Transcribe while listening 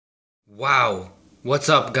Wow, what's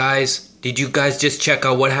up guys? Did you guys just check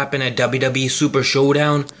out what happened at WWE Super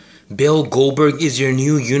Showdown? Bill Goldberg is your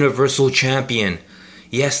new Universal Champion.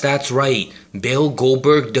 Yes, that's right. Bill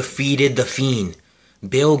Goldberg defeated the Fiend.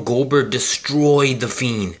 Bill Goldberg destroyed the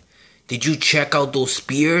Fiend. Did you check out those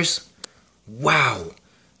spears? Wow.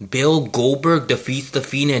 Bill Goldberg defeats the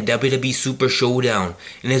Fiend at WWE Super Showdown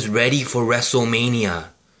and is ready for WrestleMania.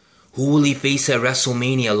 Who will he face at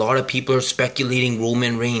WrestleMania? A lot of people are speculating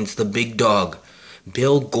Roman Reigns, the big dog.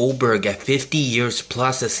 Bill Goldberg at 50 years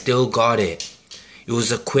plus has still got it. It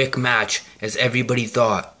was a quick match, as everybody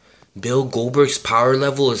thought. Bill Goldberg's power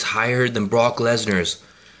level is higher than Brock Lesnar's,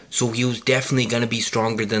 so he was definitely going to be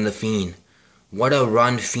stronger than the Fiend. What a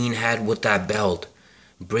run Fiend had with that belt.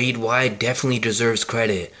 Braywyatt definitely deserves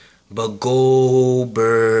credit, but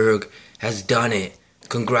Goldberg has done it.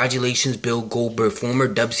 Congratulations, Bill Goldberg, former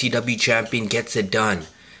WCW champion, gets it done.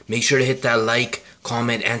 Make sure to hit that like,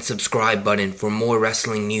 comment, and subscribe button for more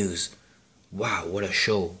wrestling news. Wow, what a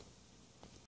show.